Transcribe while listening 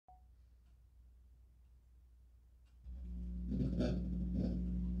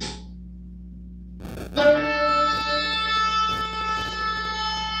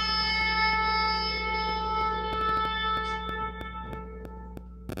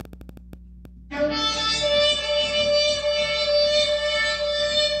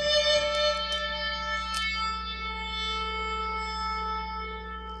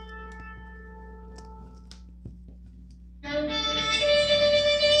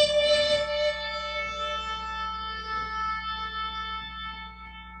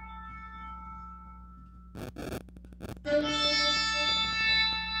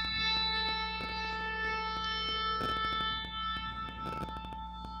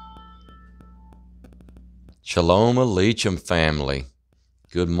Shalom Aleichem family.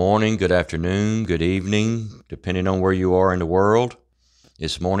 Good morning, good afternoon, good evening, depending on where you are in the world.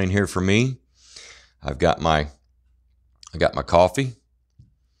 It's morning here for me. I got my coffee.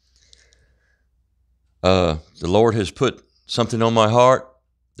 The Lord has put something on my heart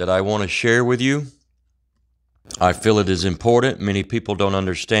that I want to share with you. I feel it is important. Many people don't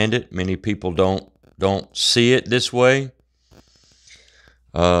understand it. Many people don't see it this way.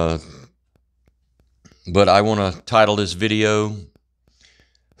 But I want to title this video,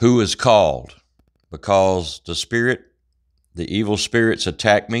 Who is Called? Because the evil spirits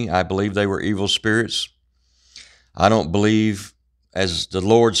attacked me. I believe they were evil spirits. I don't believe, as the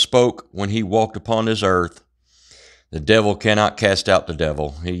Lord spoke when he walked upon this earth, the devil cannot cast out the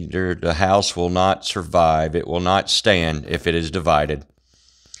devil. The house will not survive. It will not stand if it is divided.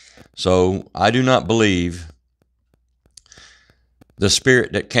 So I do not believe the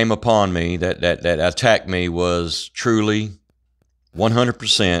spirit that came upon me, that attacked me, was truly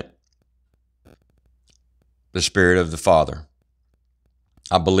 100% the Spirit of the Father.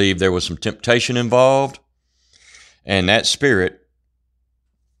 I believe there was some temptation involved, and that spirit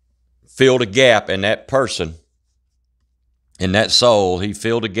filled a gap in that person, in that soul. He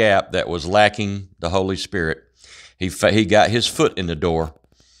filled a gap that was lacking the Holy Spirit. He got his foot in the door,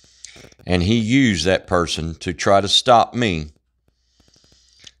 and he used that person to try to stop me.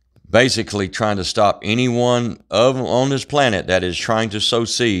 Basically trying to stop anyone on this planet that is trying to sow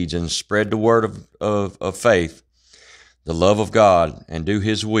seeds and spread the word of faith, the love of God, and do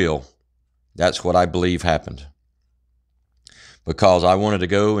his will. That's what I believe happened. Because I wanted to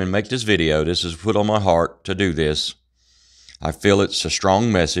go and make this video. This is put on my heart to do this. I feel it's a strong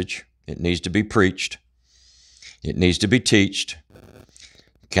message. It needs to be preached. It needs to be taught.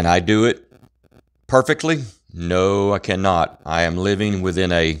 Can I do it perfectly? No, I cannot. I am living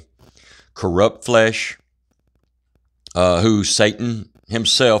within a corrupt flesh, who Satan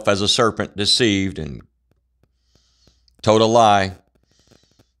himself as a serpent deceived and told a lie,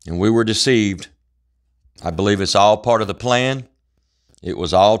 and we were deceived. I believe it's all part of the plan. It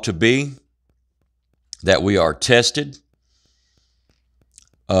was all to be, that we are tested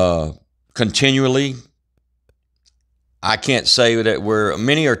continually. I can't say that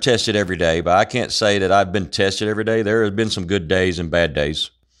many are tested every day, but I can't say that I've been tested every day. There have been some good days and bad days.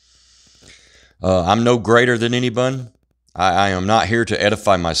 I'm no greater than anyone. I am not here to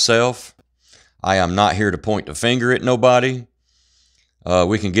edify myself. I am not here to point the finger at nobody.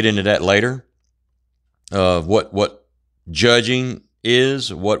 We can get into that later. What judging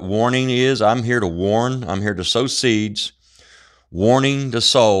is, what warning is. I'm here to warn. I'm here to sow seeds, warning the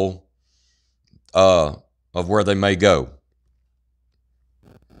soul of where they may go.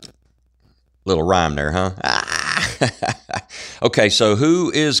 Little rhyme there, huh? Okay, so who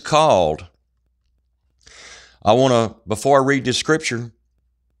is called? Before I read this scripture,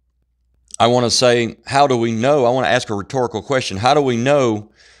 I want to say, how do we know? I want to ask a rhetorical question. How do we know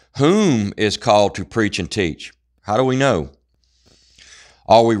whom is called to preach and teach? How do we know?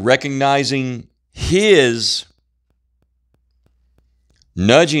 Are we recognizing his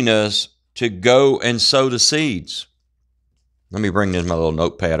nudging us to go and sow the seeds? Let me bring my little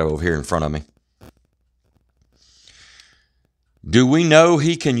notepad over here in front of me. Do we know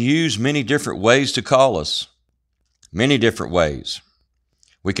he can use many different ways to call us? Many different ways.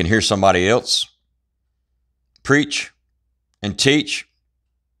 We can hear somebody else preach and teach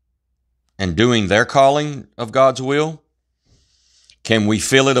and doing their calling of God's will. Can we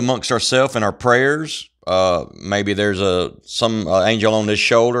feel it amongst ourselves in our prayers? Maybe there's some angel on this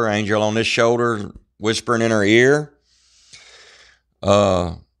shoulder, whispering in our ear.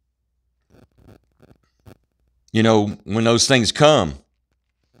 When those things come,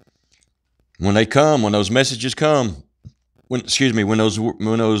 when those messages come, when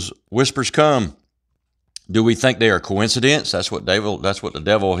those whispers come, do we think they are coincidence? That's what the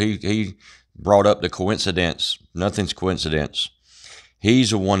devil, he brought up, the coincidence. Nothing's coincidence. He's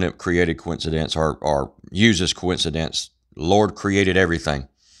the one that created coincidence or uses coincidence. The Lord created everything.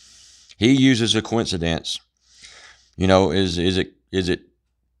 He uses a coincidence. Is it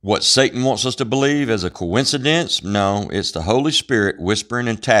what Satan wants us to believe as a coincidence? No, it's the Holy Spirit whispering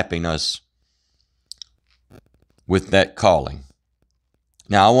and tapping us with that calling.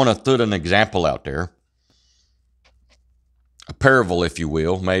 Now, I want to put an example out there, a parable, if you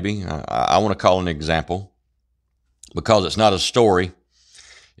will, maybe. I want to call it an example because it's not a story.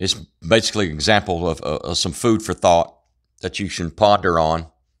 It's basically an example of some food for thought that you should ponder on,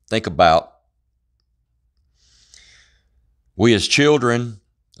 think about. We as children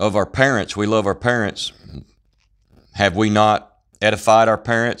of our parents, we love our parents. Have we not edified our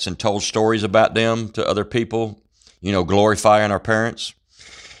parents and told stories about them to other people, glorifying our parents?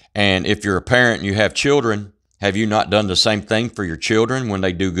 And if you're a parent and you have children, have you not done the same thing for your children when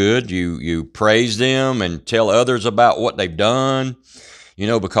they do good? You praise them and tell others about what they've done,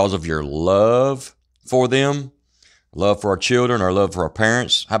 because of your love for them, love for our children, our love for our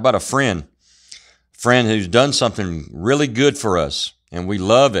parents. How about a friend who's done something really good for us and we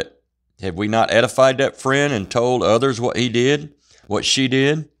love it? Have we not edified that friend and told others what he did, what she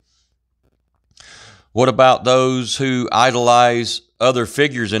did? What about those who idolize other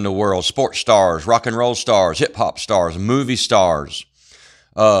figures in the world, sports stars, rock and roll stars, hip hop stars, movie stars,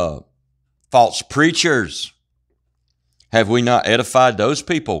 false preachers? Have we not edified those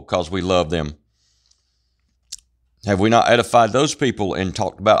people because we love them? Have we not edified those people and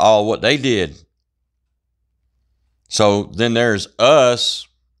talked about all what they did? So then there's us,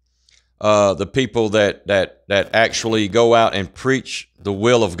 the people that actually go out and preach the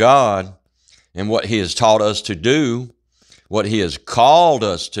will of God and what He has taught us to do, what He has called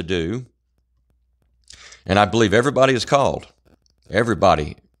us to do. And I believe everybody is called.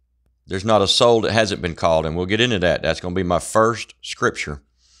 Everybody. There's not a soul that hasn't been called, and we'll get into that. That's going to be my first scripture.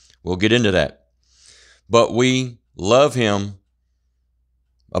 We'll get into that. But we love Him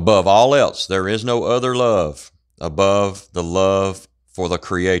above all else. There is no other love above the love for the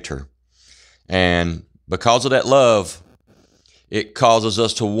Creator. And because of that love, it causes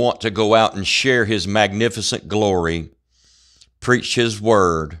us to want to go out and share His magnificent glory, preach His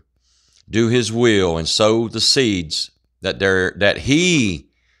word, do His will, and sow the seeds that He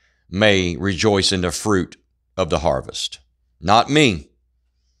may rejoice in the fruit of the harvest. Not me.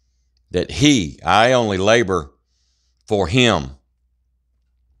 That I only labor for Him.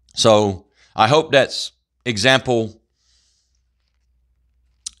 So I hope that example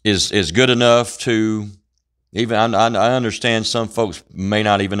is good enough to even, I understand some folks may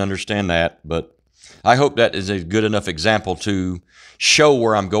not even understand that, but I hope that is a good enough example to show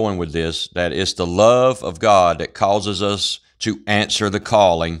where I'm going with this, that it's the love of God that causes us to answer the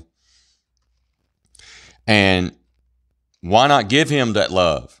calling. And why not give Him that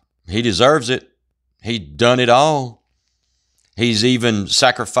love? He deserves it. He's done it all. He's even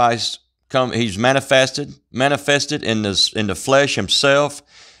sacrificed, He's manifested in the flesh Himself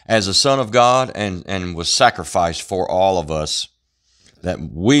as the Son of God and was sacrificed for all of us, that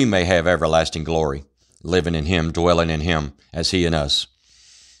we may have everlasting glory, living in Him, dwelling in Him as He in us.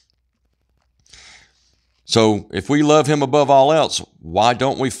 So if we love Him above all else, why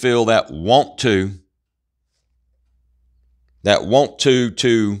don't we feel that want to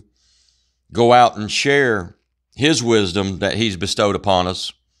go out and share His wisdom that He's bestowed upon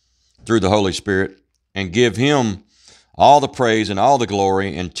us through the Holy Spirit and give Him all the praise and all the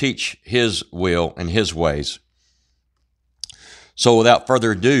glory and teach His will and His ways? So without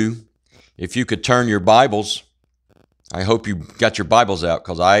further ado, if you could turn your Bibles, I hope you got your Bibles out,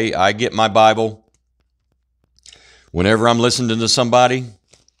 because I get my Bible whenever I'm listening to somebody.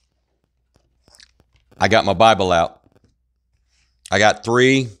 I got my Bible out. I got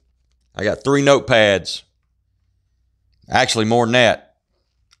three notepads. Actually, more than that.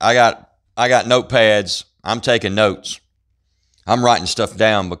 I got notepads. I'm taking notes. I'm writing stuff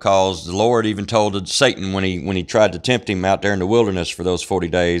down, because the Lord even told Satan when he tried to tempt him out there in the wilderness for those 40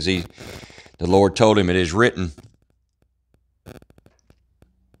 days, the Lord told him, "It is written."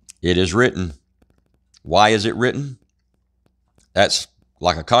 It is written. Why is it written? That's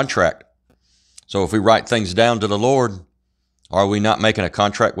like a contract. So if we write things down to the Lord, are we not making a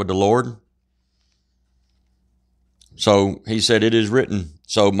contract with the Lord? So He said, "It is written."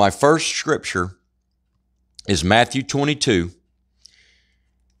 So my first scripture is Matthew 22,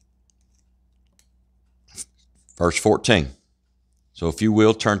 verse 14. So if you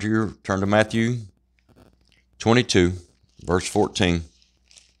will, turn to Matthew 22, verse 14.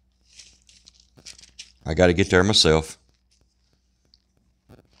 I got to get there myself.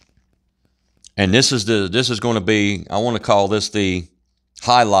 And this is going to be, I want to call this the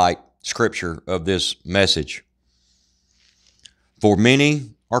highlight scripture of this message. "For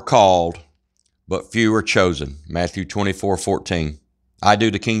many are called, but few are chosen." Matthew 24:14. I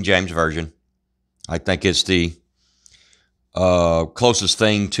do the King James Version. I think it's the closest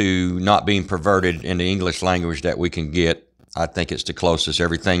thing to not being perverted in the English language that we can get. I think it's the closest.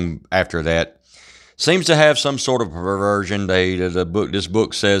 Everything after that seems to have some sort of perversion. This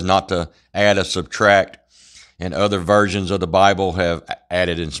book says not to add or subtract, and other versions of the Bible have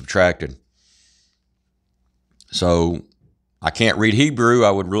added and subtracted. So I can't read Hebrew.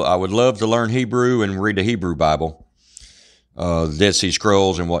 I would love to learn Hebrew and read the Hebrew Bible, Dead Sea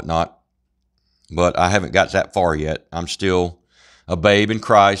Scrolls and whatnot, but I haven't got that far yet. I'm still a babe in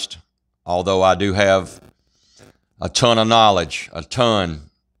Christ, although I do have a ton of knowledge, a ton.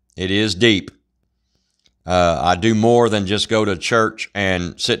 It is deep. I do more than just go to church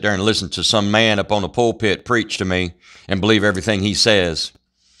and sit there and listen to some man up on the pulpit preach to me and believe everything he says.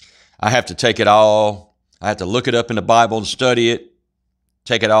 I have to take it all. I have to look it up in the Bible and study it,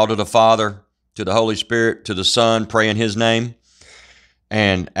 take it all to the Father, to the Holy Spirit, to the Son, pray in His name,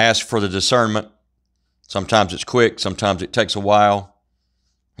 and ask for the discernment. Sometimes it's quick. Sometimes it takes a while.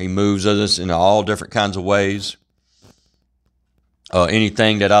 He moves us in all different kinds of ways.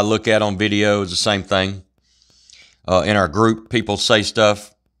 Anything that I look at on video is the same thing. In our group, people say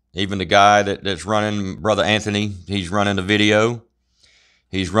stuff. Even the guy that's running, Brother Anthony, he's running the video.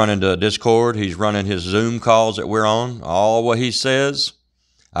 He's running the Discord. He's running his Zoom calls that we're on. All what he says,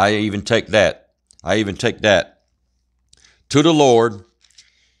 I even take that. To the Lord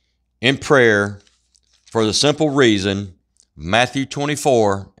in prayer for the simple reason, Matthew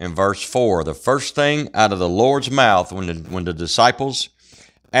 24 and verse 4, the first thing out of the Lord's mouth when the disciples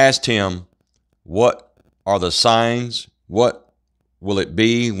asked him, what are the signs? What will it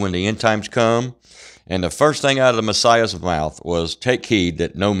be when the end times come? And the first thing out of the Messiah's mouth was, take heed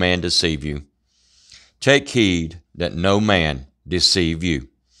that no man deceive you. Take heed that no man deceive you.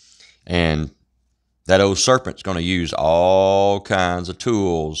 And that old serpent's going to use all kinds of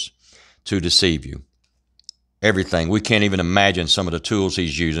tools to deceive you. Everything. We can't even imagine some of the tools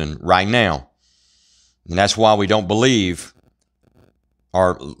he's using right now. And that's why we don't believe,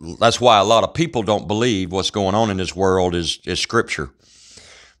 or that's why a lot of people don't believe what's going on in this world is Scripture.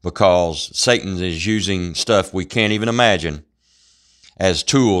 Because Satan is using stuff we can't even imagine as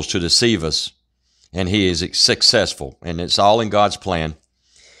tools to deceive us. And he is successful. And it's all in God's plan.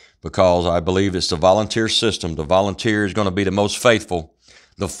 Because I believe it's the volunteer system. The volunteer is going to be the most faithful.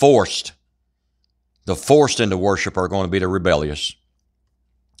 The forced into worship are going to be the rebellious.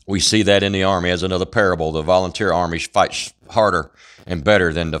 We see that in the army as another parable. The volunteer army fights harder and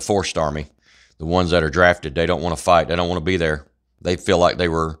better than the forced army. The ones that are drafted, they don't want to fight. They don't want to be there. They feel like they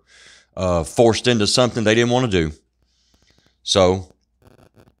were forced into something they didn't want to do. So,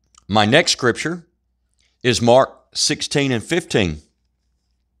 my next scripture is Mark 16 and 15.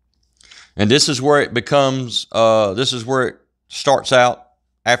 And this is where it becomes, this is where it starts out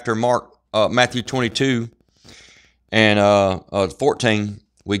after Matthew 22 and 14.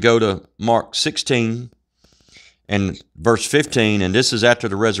 We go to Mark 16 and verse 15, and this is after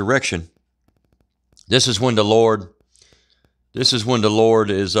the resurrection. This is when the Lord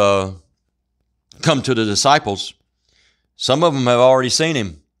is come to the disciples. Some of them have already seen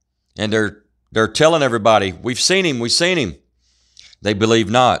him, and they're telling everybody, we've seen him. They believe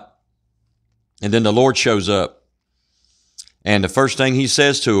not. And then the Lord shows up. And the first thing he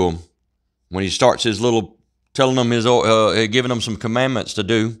says to them, when he starts his little, telling them giving them some commandments to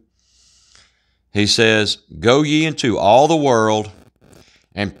do, he says, go ye into all the world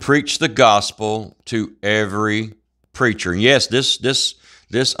and preach the gospel to every preacher. And yes, to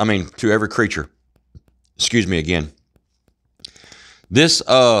every creature. Excuse me again. This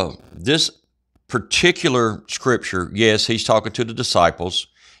particular scripture, yes, he's talking to the disciples,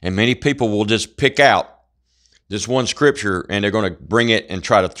 and many people will just pick out this one scripture and they're going to bring it and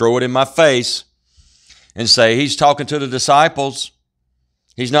try to throw it in my face and say, he's talking to the disciples.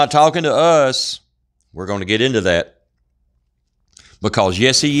 He's not talking to us. We're going to get into that because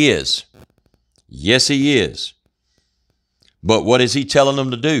yes, he is. Yes, he is. But what is he telling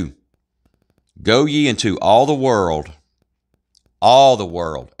them to do? Go ye into all the world,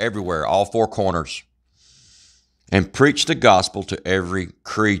 everywhere, all four corners, and preach the gospel to every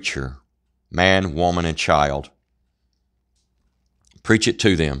creature, man, woman, and child. Preach it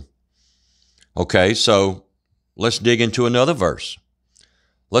to them. Okay, so let's dig into another verse.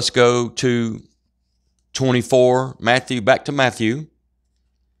 Let's go to 24, back to Matthew.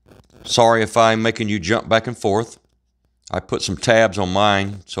 Sorry if I'm making you jump back and forth. I put some tabs on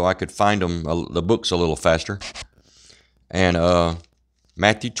mine so I could find the books a little faster. And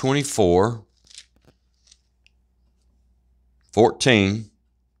Matthew 24, 14.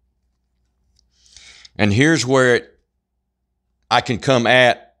 And here's where I can come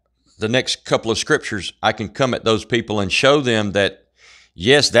at the next couple of scriptures. I can come at those people and show them that,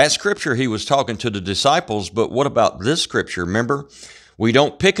 yes, that scripture he was talking to the disciples, but what about this scripture? Remember, we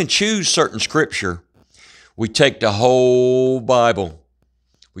don't pick and choose certain scripture. We take the whole Bible.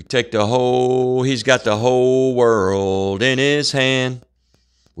 He's got the whole world in his hand.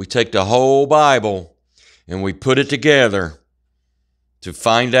 We take the whole Bible and we put it together to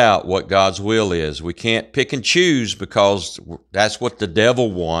find out what God's will is. We can't pick and choose because that's what the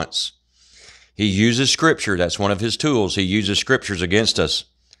devil wants. He uses Scripture. That's one of his tools. He uses Scriptures against us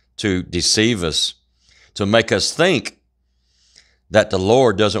to deceive us, to make us think that the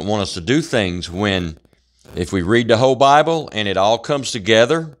Lord doesn't want us to do things, when if we read the whole Bible and it all comes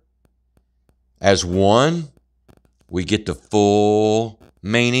together as one, we get the full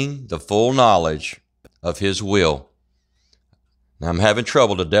meaning, the full knowledge of his will. Now I'm having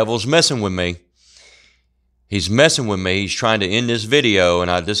trouble. The devil's messing with me. He's messing with me. He's trying to end this video,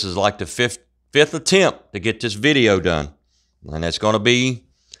 and this is like the fifth attempt to get this video done. And it's going to be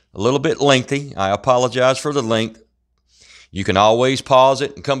a little bit lengthy. I apologize for the length. You can always pause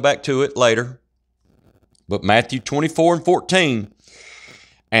it and come back to it later. But Matthew 24:14,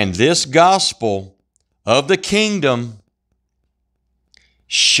 and this gospel of the kingdom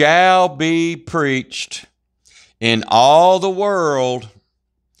shall be preached in all the world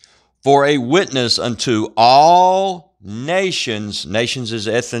for a witness unto all nations. Nations is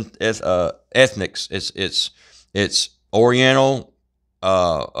ethnics. It's Oriental,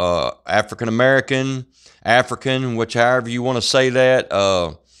 African American, African, which however you want to say that,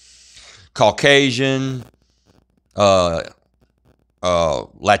 Caucasian,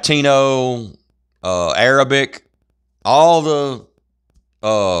 Latino, Arabic, all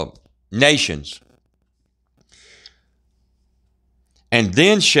the nations. And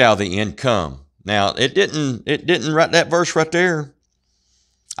then shall the end come. Now, it didn't write that verse right there.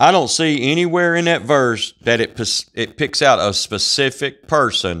 I don't see anywhere in that verse that it picks out a specific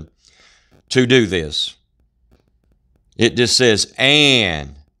person to do this. It just says,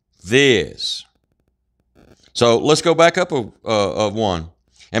 and this. So let's go back up of one.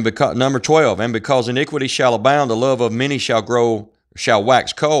 And because number 12, and because iniquity shall abound, the love of many shall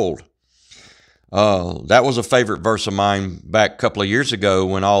wax cold. That was a favorite verse of mine back a couple of years ago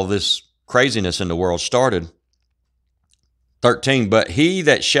when all this craziness in the world started. 13, but he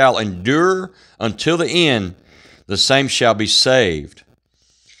that shall endure until the end, the same shall be saved.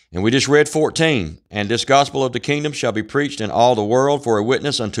 And we just read 14, and this gospel of the kingdom shall be preached in all the world for a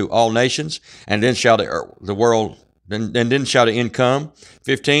witness unto all nations, and then shall then shall the end come.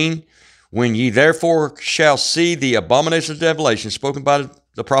 15, when ye therefore shall see the abomination of desolation spoken by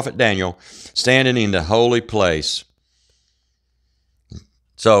the prophet Daniel standing in the holy place.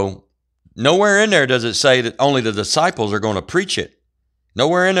 So nowhere in there does it say that only the disciples are going to preach it.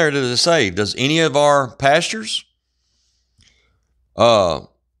 Nowhere in there does it say, does any of our pastors?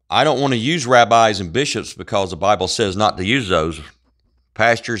 I don't want to use rabbis and bishops because the Bible says not to use those.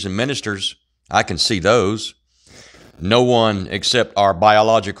 Pastors and ministers, I can see those. No one except our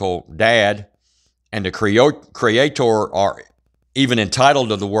biological dad and the Creator are even entitled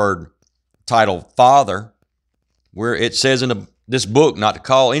to the word title Father, where it says in this book not to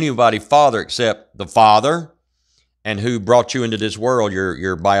call anybody Father except the Father and who brought you into this world,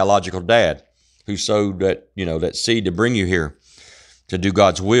 your biological dad, who sowed that seed to bring you here to do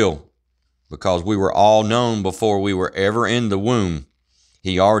God's will, because we were all known before we were ever in the womb.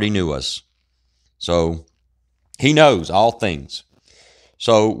 He already knew us. So he knows all things.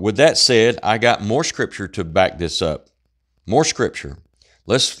 So with that said, I got more scripture to back this up. More scripture.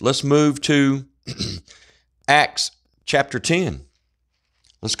 Let's move to Acts chapter 10.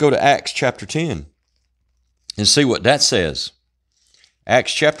 Let's go to Acts chapter 10 and see what that says.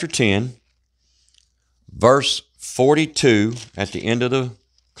 Acts chapter 10, verse 42, at the end of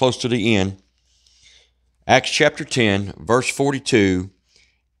close to the end. Acts chapter 10, verse 42,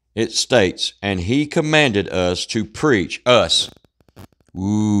 it states, and he commanded us to preach, us.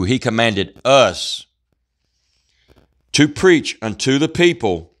 He commanded us to preach unto the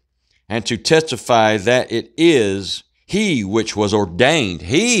people and to testify that it is he which was ordained.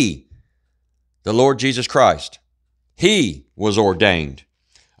 He, the Lord Jesus Christ, he was ordained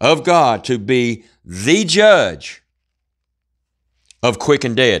of God to be the judge of quick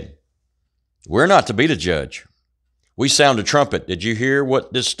and dead. We're not to be the judge. We sound a trumpet. Did you hear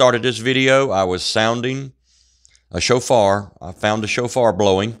what started this video? I was sounding a shofar. I found a shofar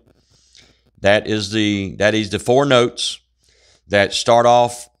blowing. That is the 4 notes that start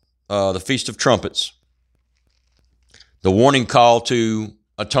off the Feast of Trumpets. The warning call to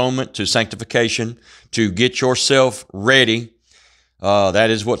atonement, to sanctification, to get yourself ready. That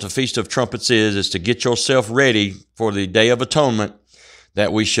is what the Feast of Trumpets is to get yourself ready for the Day of Atonement,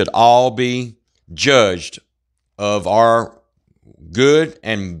 that we should all be judged of our good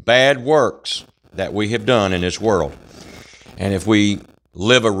and bad works that we have done in this world. And if we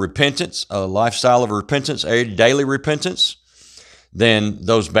live a repentance, a lifestyle of repentance, a daily repentance, then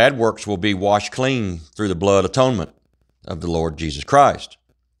those bad works will be washed clean through the blood atonement of the Lord Jesus Christ,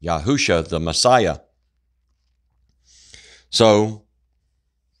 Yahusha, the Messiah. So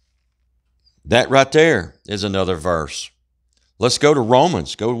That right there is another verse. Let's go to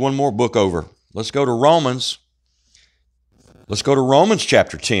Romans. Go one more book over. Let's go to Romans. Let's go to Romans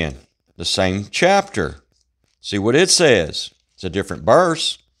chapter 10, the same chapter. See what it says. It's a different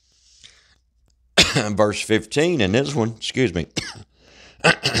verse. Verse 15 in this one, excuse me.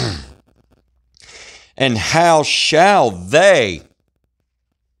 And how shall they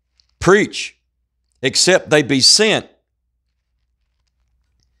preach except they be sent?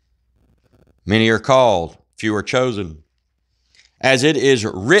 Many are called, few are chosen. As it is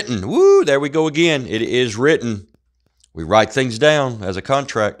written, woo, there we go again. It is written. We write things down as a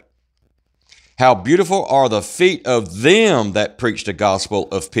contract. How beautiful are the feet of them that preach the gospel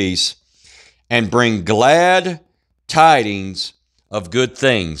of peace and bring glad tidings of good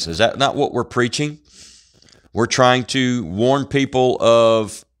things. Is that not what we're preaching? We're trying to warn people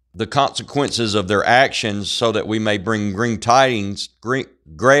of the consequences of their actions so that we may bring glad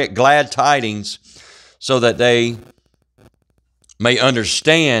tidings so that they may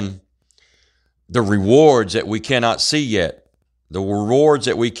understand the rewards that we cannot see yet. The rewards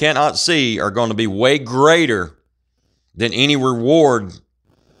that we cannot see are going to be way greater than any reward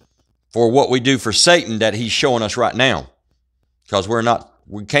for what we do for Satan that he's showing us right now. Because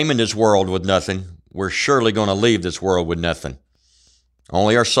we came in this world with nothing. We're surely going to leave this world with nothing.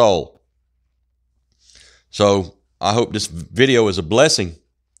 Only our soul. So I hope this video is a blessing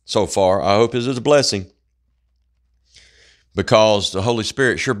so far. I hope it is a blessing. Because the Holy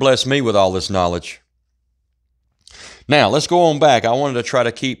Spirit sure blessed me with all this knowledge. Now, let's go on back. I wanted to try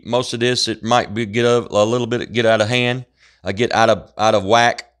to keep most of this. It might be get out of hand. Get out of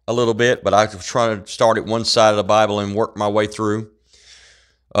whack a little bit, but I was trying to start at one side of the Bible and work my way through.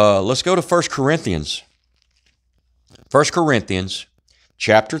 Let's go to 1 Corinthians. 1 Corinthians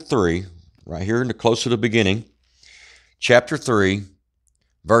chapter 3, right here close to the beginning. Chapter 3,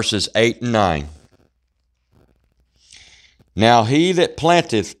 verses 8 and 9. Now he that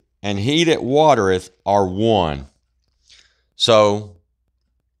planteth and he that watereth are one. So,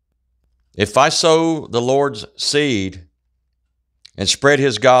 if I sow the Lord's seed and spread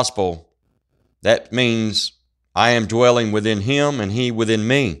his gospel, that means I am dwelling within him and he within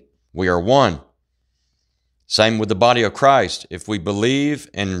me. We are one. Same with the body of Christ. If we believe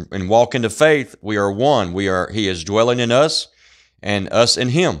and walk into faith, we are one. He is dwelling in us and us in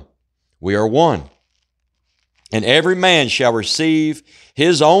him. We are one. And every man shall receive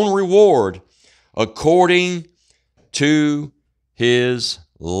his own reward according to his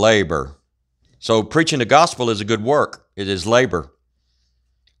labor. So preaching the gospel is a good work. It is labor.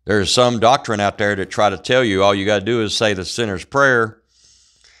 There's some doctrine out there that try to tell you all you got to do is say the sinner's prayer,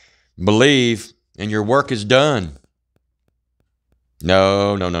 believe, and your work is done.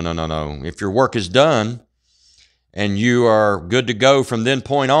 No. If your work is done and you are good to go from then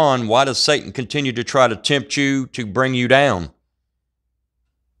point on, why does Satan continue to try to tempt you to bring you down?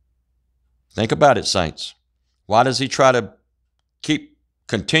 Think about it, saints. Why does he try to keep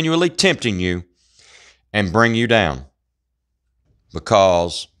continually tempting you and bring you down?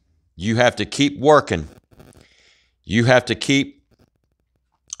 Because you have to keep working. You have to keep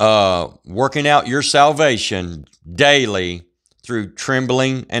working out your salvation daily through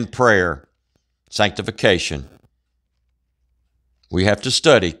trembling and prayer, sanctification. We have to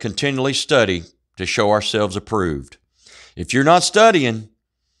study, continually study to show ourselves approved. If you're not studying,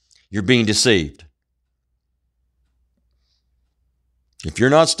 you're being deceived. If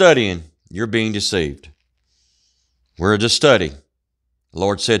you're not studying, you're being deceived. We're to study. The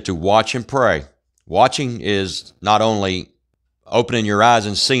Lord said to watch and pray. Watching is not only opening your eyes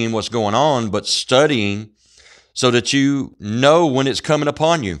and seeing what's going on, but studying so that you know when it's coming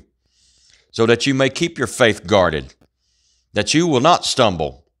upon you, so that you may keep your faith guarded, that you will not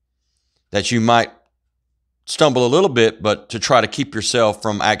stumble, that you might stumble a little bit, but to try to keep yourself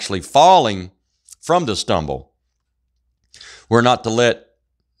from actually falling from the stumble. We're not to let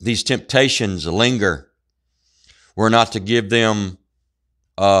these temptations linger. We're not to give them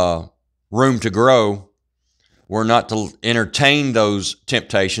room to grow. We're not to entertain those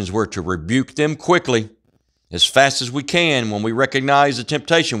temptations. We're to rebuke them quickly, as fast as we can. When we recognize the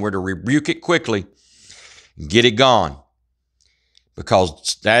temptation, we're to rebuke it quickly, get it gone.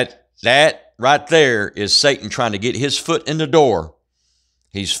 Because that right there is Satan trying to get his foot in the door.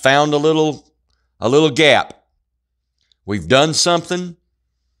 He's found a little gap. We've done something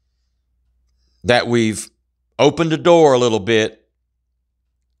that we've opened the door a little bit,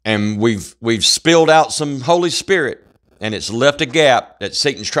 and we've spilled out some Holy Spirit, and it's left a gap that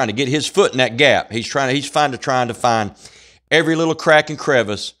Satan's trying to get his foot in that gap. He's trying to find every little crack and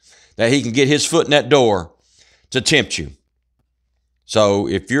crevice that he can get his foot in that door to tempt you. So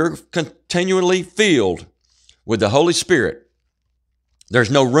if you're continually filled with the Holy Spirit, there's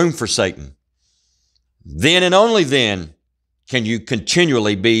no room for Satan. Then and only then can you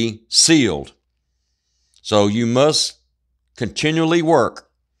continually be sealed. So you must continually work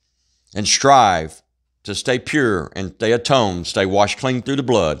and strive to stay pure and stay atoned, stay washed clean through the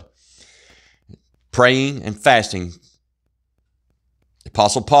blood, praying and fasting. The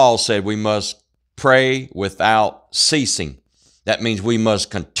Apostle Paul said we must pray without ceasing. That means we must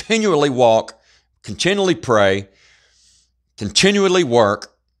continually walk, continually pray, continually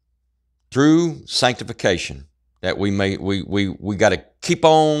work through sanctification. That we got to keep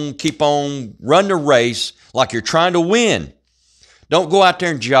on, run the race like you're trying to win. Don't go out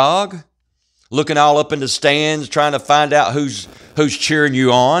there and jog, looking all up in the stands, trying to find out who's cheering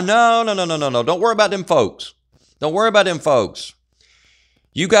you on. No. Don't worry about them folks. Don't worry about them folks.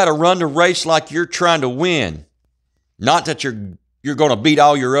 You got to run the race like you're trying to win. Not that you're going to beat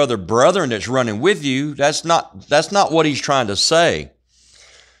all your other brethren that's running with you. That's not what he's trying to say.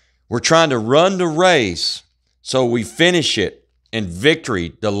 We're trying to run the race so we finish it in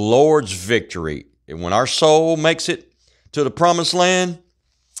victory, the Lord's victory. And when our soul makes it to the promised land,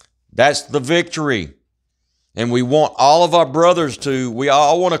 that's the victory. And we want all of our brothers we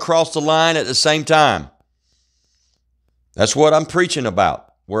all want to cross the line at the same time. That's what I'm preaching about.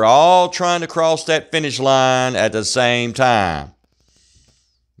 We're all trying to cross that finish line at the same time.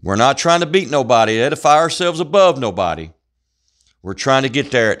 We're not trying to beat nobody, edify ourselves above nobody. We're trying to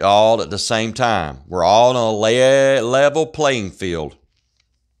get there all at the same time. We're all on a level playing field.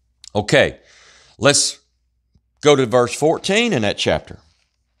 Okay, let's go to verse 14 in that chapter.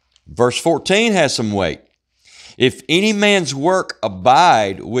 Verse 14 has some weight. If any man's work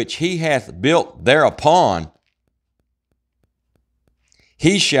abide which he hath built thereupon,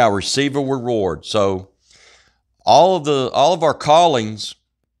 he shall receive a reward. So all of our callings,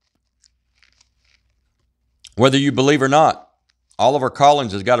 whether you believe or not, all of our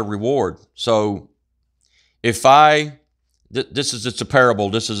callings has got a reward. So if this is just a parable,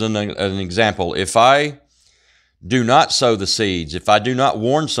 this is an example. If I do not sow the seeds, if I do not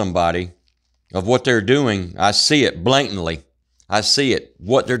warn somebody of what they're doing, I see it blatantly. I see it,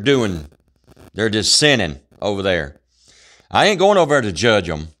 what they're doing. They're just sinning over there. I ain't going over there to judge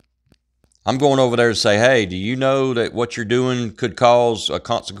them. I'm going over there to say, hey, do you know that what you're doing could cause a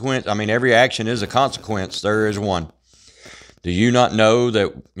consequence? I mean, every action is a consequence. There is one. Do you not know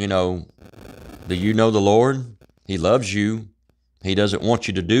that, do you know the Lord? He loves you. He doesn't want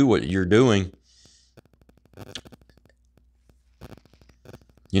you to do what you're doing.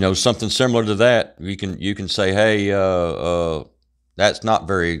 Something similar to that. You can say, hey, that's not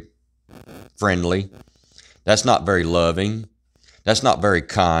very friendly. That's not very loving. That's not very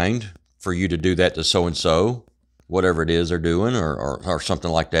kind for you to do that to so-and-so, whatever it is they're doing or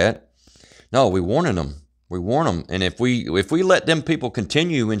something like that. No, we're warning them. We warn them. And if we let them people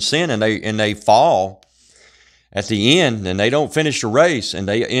continue in sin and they fall at the end and they don't finish the race and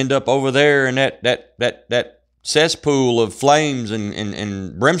they end up over there in that cesspool of flames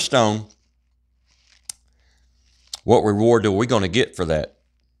and brimstone, what reward are we going to get for that?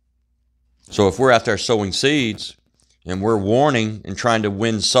 So if we're out there sowing seeds and we're warning and trying to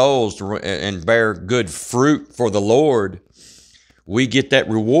win souls and bear good fruit for the Lord, we get that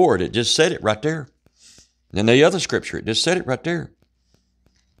reward. It just said it right there. And the other scripture, it just said it right there.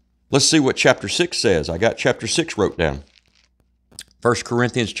 Let's see what chapter 6 says. I got chapter 6 wrote down. 1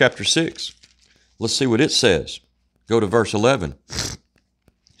 Corinthians chapter 6. Let's see what it says. Go to verse 11.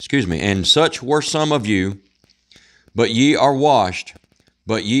 Excuse me. And such were some of you, but ye are washed,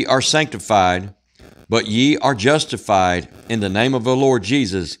 but ye are sanctified, but ye are justified in the name of the Lord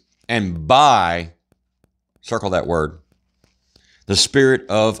Jesus, and by, circle that word, the Spirit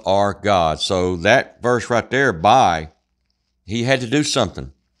of our God. So that verse right there, by, he had to do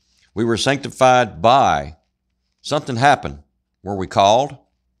something. We were sanctified by. Something happened. Were we called?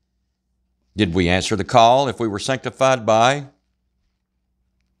 Did we answer the call if we were sanctified by?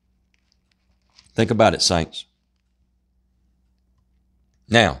 Think about it, saints.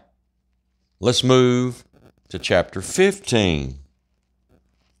 Now, let's move to chapter 15.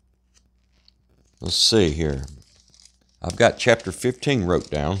 Let's see here. I've got chapter 15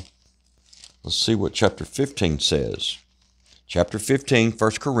 wrote down. Let's see what chapter 15 says. Chapter 15,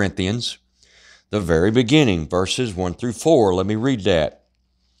 1 Corinthians, the very beginning, verses 1 through 4. Let me read that.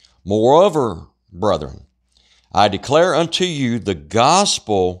 Moreover, brethren, I declare unto you the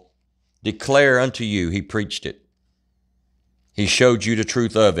gospel, declare unto you. He preached it. He showed you the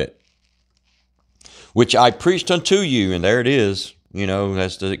truth of it, which I preached unto you, and there it is.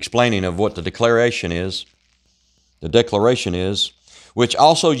 That's the explaining of what the declaration is. The declaration is, which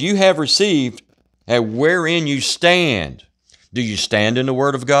also you have received, and wherein you stand. Do you stand in the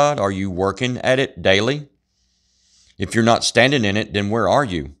Word of God? Are you working at it daily? If you're not standing in it, then where are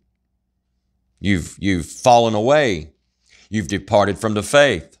you? You've fallen away. You've departed from the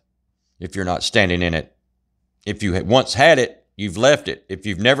faith if you're not standing in it. If you had once had it, you've left it. If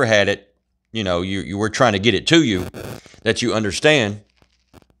you've never had it, you were trying to get it to you, that you understand.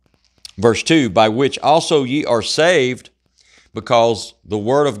 Verse 2, by which also ye are saved, because the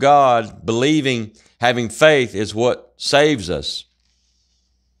Word of God, believing, having faith is what saves us.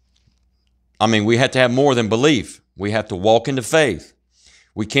 I mean, we have to have more than belief. We have to walk into faith.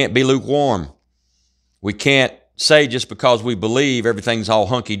 We can't be lukewarm. We can't say just because we believe everything's all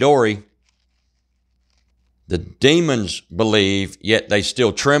hunky-dory. The demons believe, yet they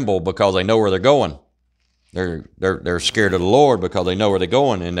still tremble because they know where they're going. They're scared of the Lord because they know where they're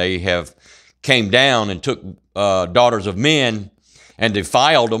going, and they have came down and took daughters of men and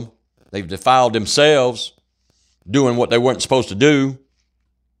defiled them. They've defiled themselves, doing what they weren't supposed to do.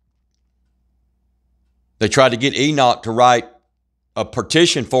 They tried to get Enoch to write a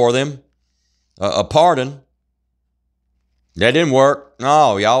petition for them, a pardon. That didn't work.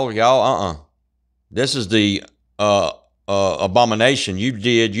 No, y'all, This is the abomination you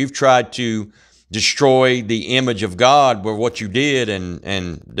did. You've tried to destroy the image of God with what you did,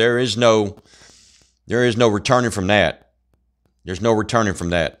 and there is no returning from that. There's no returning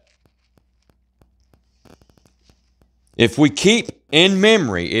from that. If we keep in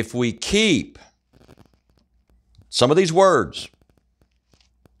memory, if we keep some of these words,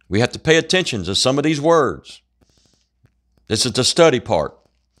 we have to pay attention to some of these words. This is the study part.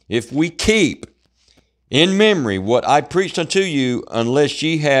 If we keep in memory what I preached unto you, unless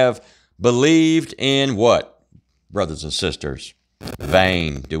ye have believed in what, brothers and sisters?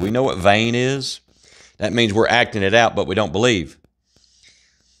 Vain. Do we know what vain is? That means we're acting it out, but we don't believe.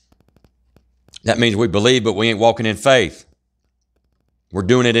 That means we believe, but we ain't walking in faith. We're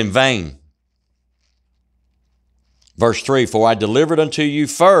doing it in vain. Verse 3, for I delivered unto you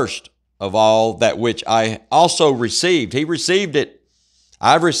first of all that which I also received. He received it.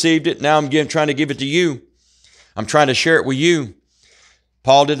 I've received it. Now I'm trying to give it to you. I'm trying to share it with you.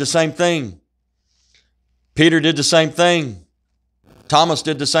 Paul did the same thing. Peter did the same thing. Thomas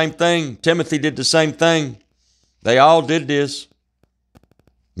did the same thing. Timothy did the same thing. They all did this.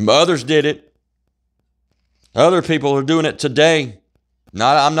 Others did it. Other people are doing it today.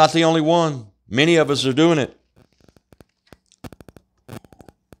 I'm not the only one. Many of us are doing it.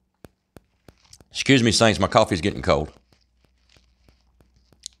 Excuse me, saints, my coffee's getting cold.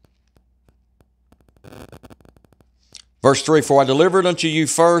 Verse 3, for I delivered unto you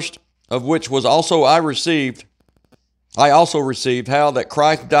first, of which was also I also received how that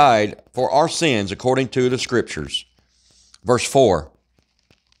Christ died for our sins according to the Scriptures. Verse 4,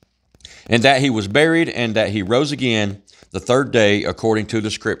 and that he was buried, and that he rose again the third day according to the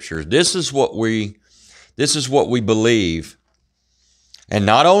Scriptures. This is what we believe. And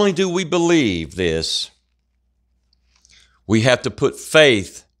not only do we believe this, we have to put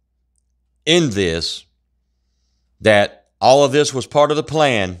faith in this, that all of this was part of the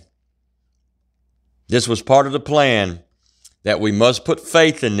plan. This was part of the plan, that we must put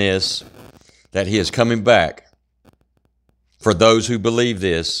faith in this, that he is coming back. For those who believe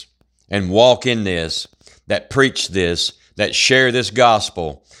this and walk in this, that preach this, that share this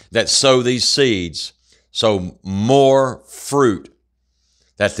gospel, that sow these seeds, so more fruit,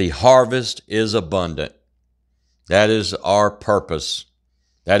 that the harvest is abundant. That is our purpose.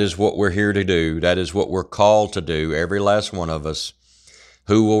 That is what we're here to do. That is what we're called to do, every last one of us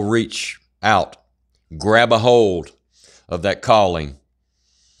who will reach out, grab a hold of that calling,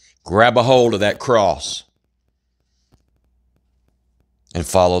 grab a hold of that cross, and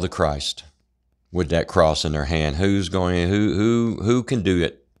follow the Christ with that cross in their hand. Who can do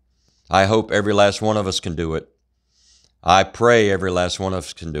it? I hope every last one of us can do it. I pray every last one of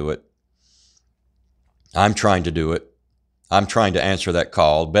us can do it. I'm trying to do it. I'm trying to answer that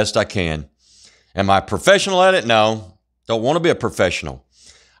call best I can. Am I professional at it? No. Don't want to be a professional.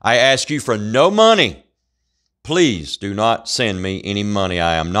 I ask you for no money. Please do not send me any money.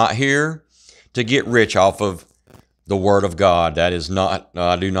 I am not here to get rich off of the Word of God. That is not,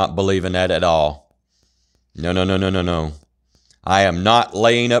 I do not believe in that at all. No. I am not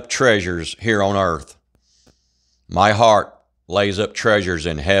laying up treasures here on earth. My heart lays up treasures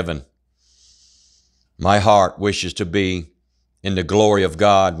in heaven. My heart wishes to be in the glory of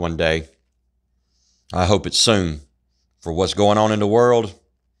God one day. I hope it's soon. For what's going on in the world,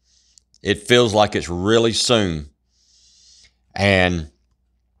 it feels like it's really soon. And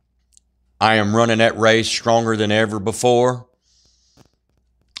I am running that race stronger than ever before.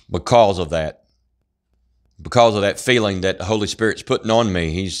 because of that. Because of that feeling that the Holy Spirit's putting on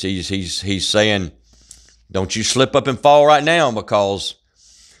me. He's saying, don't you slip up and fall right now, because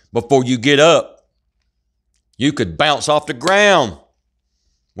before you get up, you could bounce off the ground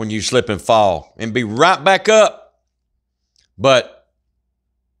when you slip and fall and be right back up. But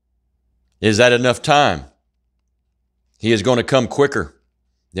is that enough time? He is going to come quicker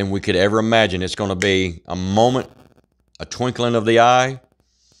than we could ever imagine. It's going to be a moment, a twinkling of the eye.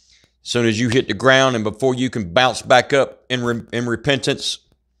 As soon as you hit the ground and before you can bounce back up in repentance,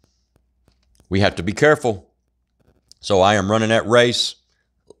 we have to be careful. So I am running that race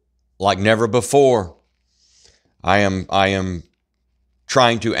like never before. I am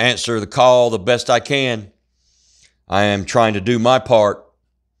trying to answer the call the best I can. I am trying to do my part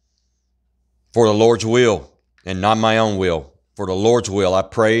for the Lord's will and not my own will. For the Lord's will, I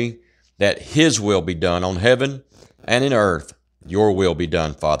pray that His will be done on heaven and in earth. Your will be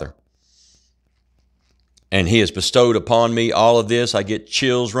done, Father. And He has bestowed upon me all of this. I get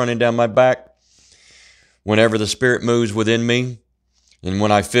chills running down my back whenever the Spirit moves within me. And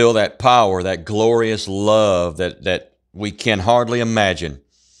when I feel that power, that glorious love that we can hardly imagine,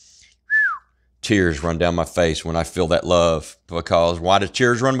 tears run down my face when I feel that love. Because why do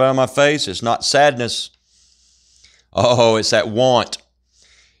tears run down my face? It's not sadness. Oh, it's that want.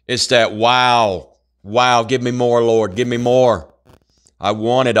 It's that wow. Wow, give me more, Lord. Give me more. I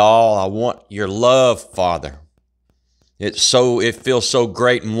want it all. I want your love, Father. It feels so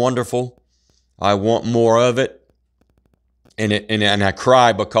great and wonderful. I want more of it. And I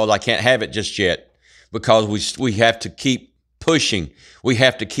cry because I can't have it just yet. Because we have to keep pushing. We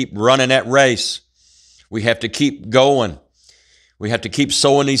have to keep running that race. We have to keep going. We have to keep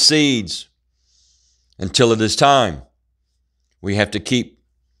sowing these seeds until it is time. We have to keep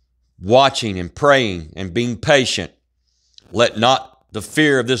watching and praying and being patient. Let not the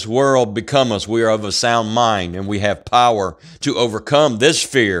fear of this world become us. We are of a sound mind, and we have power to overcome this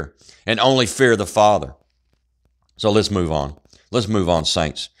fear and only fear the Father. So let's move on. Let's move on,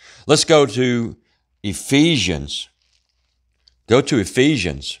 saints. Let's go to Ephesians. Go to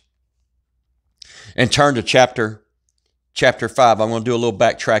Ephesians and turn to chapter 5. I'm going to do a little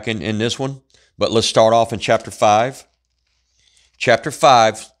backtracking in this one, but let's start off in chapter 5. Chapter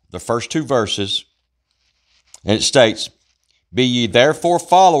 5, the first 2 verses, and it states, "Be ye therefore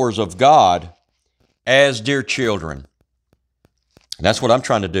followers of God as dear children." And that's what I'm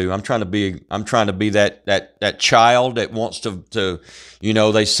trying to do. I'm trying to be that child that wants to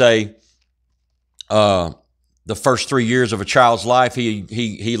they say the first 3 years of a child's life,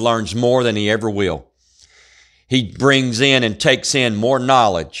 he learns more than he ever will. He brings in and takes in more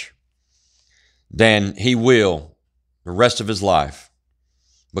knowledge than he will the rest of his life.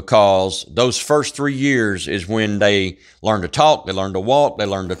 Because those first 3 years is when they learn to talk, they learn to walk, they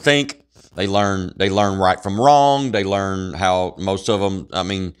learn to think. They learn right from wrong. They learn how most of them,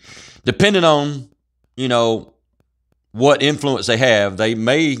 depending on, what influence they have, they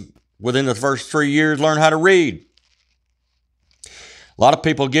may, within the first 3 years, learn how to read. A lot of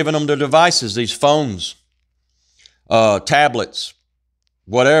people giving them their devices, these phones, tablets,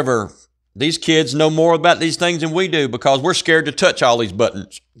 whatever. These kids know more about these things than we do because we're scared to touch all these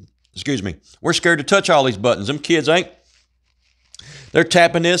buttons. We're scared to touch all these buttons. Them kids ain't. They're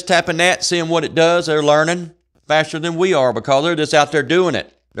tapping this, tapping that, seeing what it does. They're learning faster than we are because they're just out there doing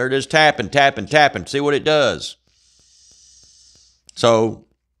it. They're just tapping, see what it does. So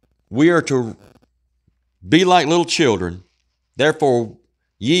we are to be like little children. Therefore,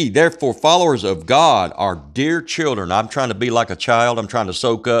 followers of God are dear children. I'm trying to be like a child. I'm trying to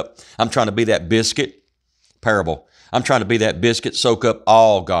soak up. I'm trying to be that biscuit. Parable. I'm trying to be that biscuit, soak up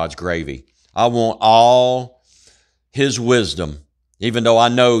all God's gravy. I want all His wisdom. Even though I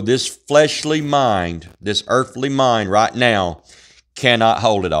know this fleshly mind, this earthly mind right now cannot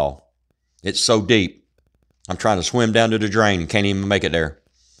hold it all. It's so deep. I'm trying to swim down to the drain. Can't even make it there.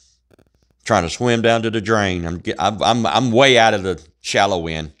 Trying to swim down to the drain. I'm way out of the shallow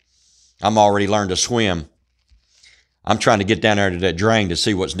end. I'm already learned to swim. I'm trying to get down there to that drain to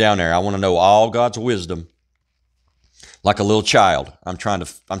see what's down there. I want to know all God's wisdom. Like a little child. I'm trying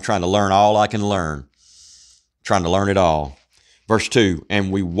to learn all I can learn. Trying to learn it all. Verse 2,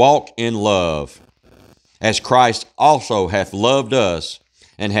 "And we walk in love, as Christ also hath loved us,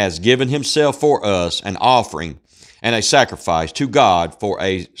 and has given Himself for us an offering and a sacrifice to God for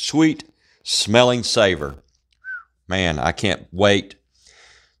a sweet-smelling savor." Man, I can't wait.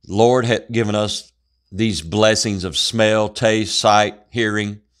 Lord has given us these blessings of smell, taste, sight,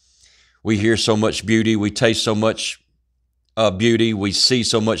 hearing. We hear so much beauty. We taste so much beauty. We see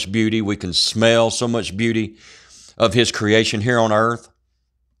so much beauty. We can smell so much beauty of His creation here on earth.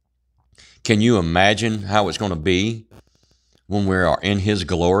 Can you imagine how it's going to be when we are in His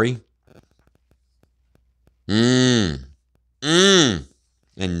glory? And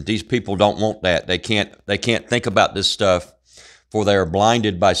these people don't want that. They can't think about this stuff, for they are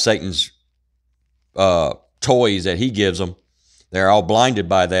blinded by Satan's toys that he gives them. They're all blinded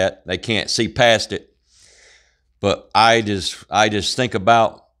by that. They can't see past it. But I just think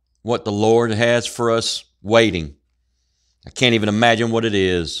about what the Lord has for us waiting. I can't even imagine what it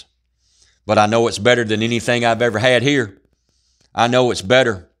is. But I know it's better than anything I've ever had here. I know it's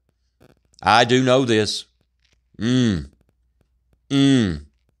better. I do know this.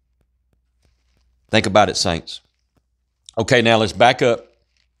 Think about it, saints. Okay, now let's back up.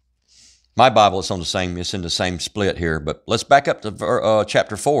 My Bible is it's in the same split here, but let's back up to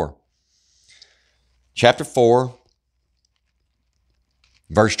chapter 4. Chapter 4,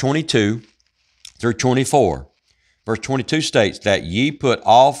 verse 22 through 24. Verse 22 states that ye put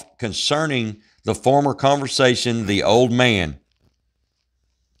off concerning the former conversation the old man.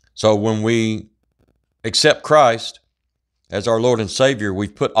 So when we accept Christ as our Lord and Savior,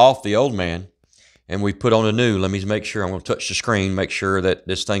 we've put off the old man and we put on a new. Let me make sure. I'm going to touch the screen, make sure that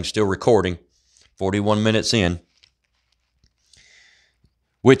this thing's still recording. 41 minutes in.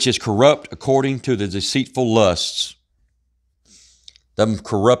 Which is corrupt according to the deceitful lusts. The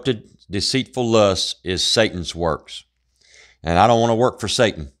corrupted, deceitful lusts is Satan's works. And I don't want to work for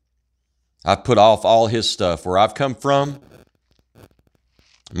Satan. I've put off all his stuff. Where I've come from,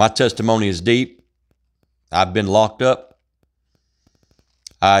 my testimony is deep. I've been locked up.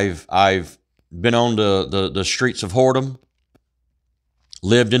 I've been on the streets of whoredom,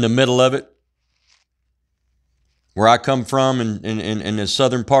 lived in the middle of it. Where I come from in the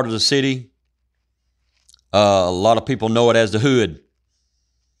southern part of the city, a lot of people know it as the hood.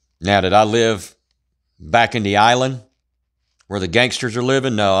 Now, did I live back in the island where the gangsters are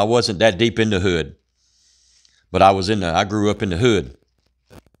living? No, I wasn't that deep in the hood. But I grew up in the hood.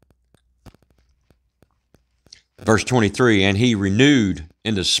 Verse 23, and he renewed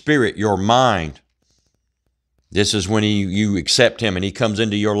in the spirit your mind. This is when you accept him and he comes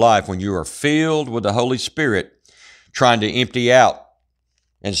into your life, when you are filled with the Holy Spirit, trying to empty out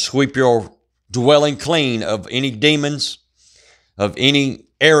and sweep your dwelling clean of any demons, of any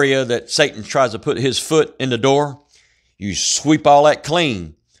area that Satan tries to put his foot in the door. You sweep all that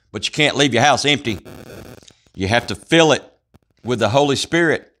clean, but you can't leave your house empty. You have to fill it with the Holy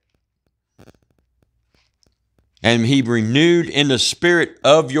Spirit. And he renewed in the spirit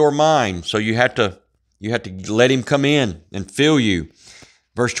of your mind. So you have to let him come in and fill you.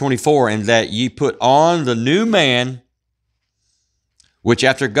 Verse 24, and that ye put on the new man, which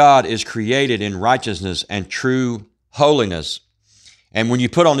after God is created in righteousness and true holiness. And when you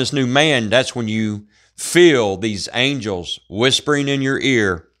put on this new man, that's when you feel these angels whispering in your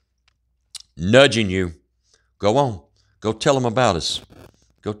ear, nudging you. Go on. Go tell him about us.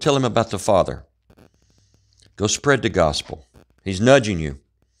 Go tell him about the Father. Go spread the gospel. He's nudging you.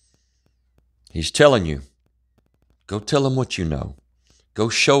 He's telling you. Go tell him what you know. Go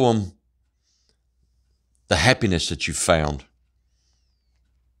show him the happiness that you found.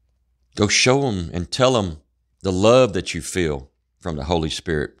 Go show him and tell him the love that you feel from the Holy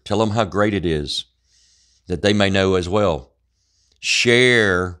Spirit. Tell them how great it is, that they may know as well.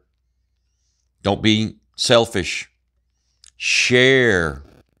 Share. Don't be selfish. Share.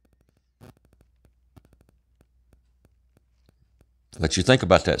 Let you think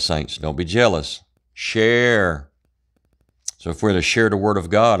about that, saints. Don't be jealous. Share. So if we're to share the Word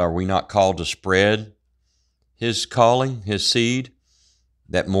of God, are we not called to spread His calling, His seed,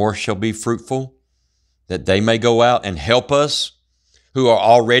 that more shall be fruitful, that they may go out and help us who are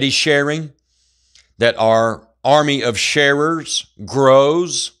already sharing, that our army of sharers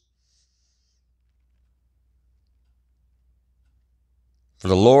grows? For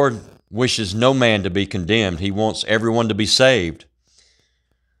the Lord wishes no man to be condemned. He wants everyone to be saved.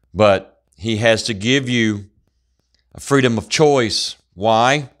 But He has to give you a freedom of choice.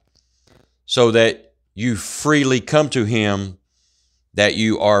 Why? So that you freely come to Him, that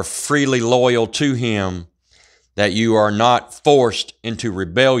you are freely loyal to Him, that you are not forced into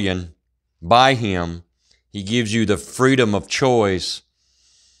rebellion by Him. He gives you the freedom of choice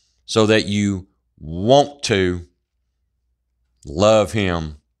so that you want to love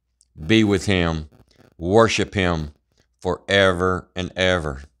Him, be with Him, worship Him forever and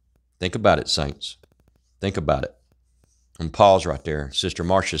ever. Think about it, saints. Think about it. And pause right there. Sister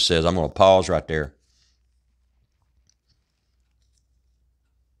Marcia says, I'm going to pause right there.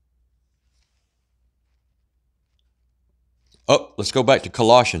 Oh, let's go back to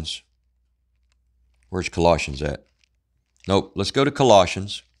Colossians. Where's Colossians at? Nope, let's go to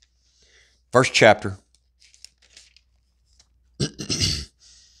Colossians First chapter,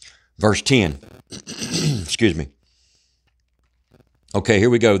 verse 10. Excuse me. Okay, here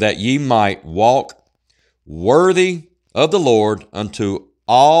we go. That ye might walk worthy of the Lord unto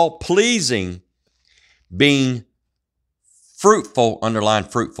all pleasing, being fruitful, underline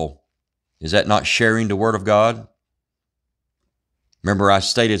fruitful. Is that not sharing the word of God? Remember I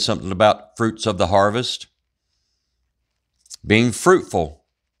stated something about fruits of the harvest? Being fruitful.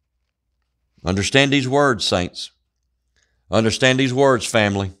 Understand these words, saints. Understand these words,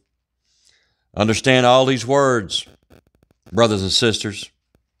 family. Understand all these words, brothers and sisters.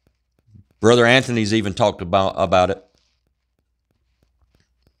 Brother Anthony's even talked about it.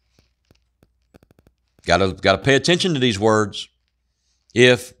 Got to pay attention to these words.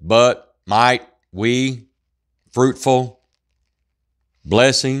 If, but, might, we, fruitful,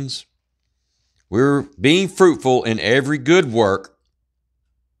 blessings. We're being fruitful in every good work.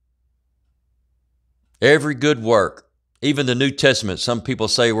 Every good work. Even the New Testament. Some people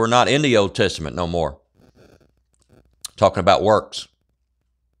say we're not in the Old Testament no more. Talking about works.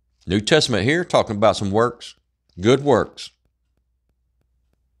 New Testament here, talking about some works. Good works.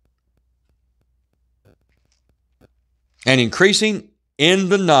 And increasing in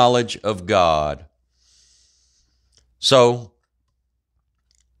the knowledge of God. So,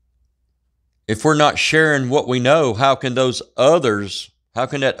 if we're not sharing what we know, how can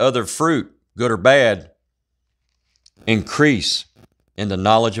that other fruit, good or bad, increase in the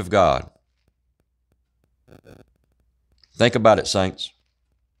knowledge of God? Think about it, saints.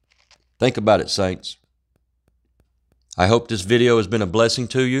 Think about it, saints. I hope this video has been a blessing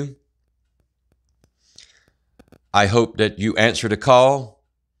to you. I hope that you answer the call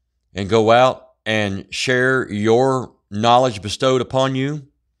and go out and share your knowledge bestowed upon you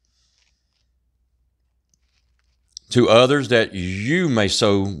to others, that you may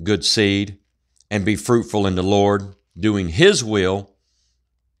sow good seed and be fruitful in the Lord, doing His will,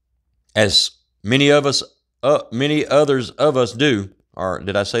 as many others of us do. Or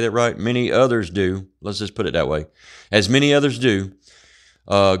did I say that right? Many others do. Let's just put it that way. As many others do,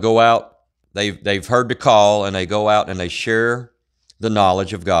 go out. They've heard the call, and they go out and they share the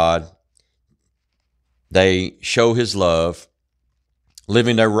knowledge of God. They show His love,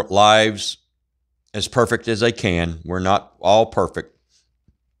 living their lives as perfect as they can. We're not all perfect.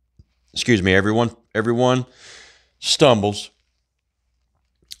 Excuse me. Everyone stumbles.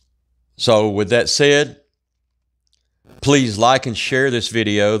 So with that said, please like and share this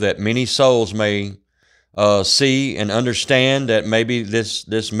video, that many souls may see and understand, that maybe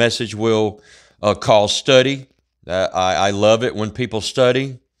this message will cause study. I love it when people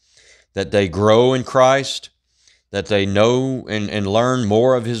study, that they grow in Christ, that they know and learn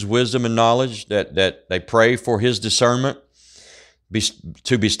more of His wisdom and knowledge, that they pray for His discernment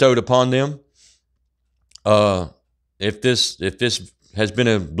to bestowed upon them. If this has been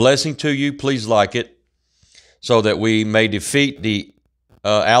a blessing to you, please like it, so that we may defeat the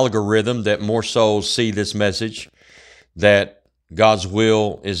algorithm, that more souls see this message, that God's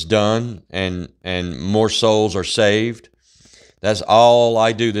will is done, and more souls are saved. That's all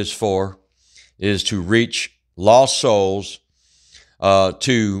I do this for, is to reach lost souls,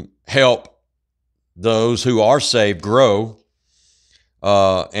 to help those who are saved grow.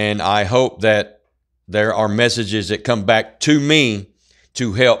 And I hope that there are messages that come back to me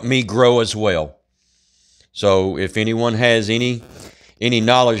to help me grow as well. So if anyone has any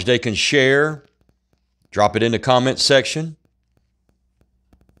knowledge they can share, drop it in the comment section.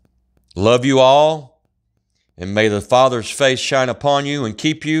 Love you all, and may the Father's face shine upon you and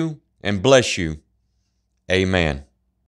keep you and bless you. Amen.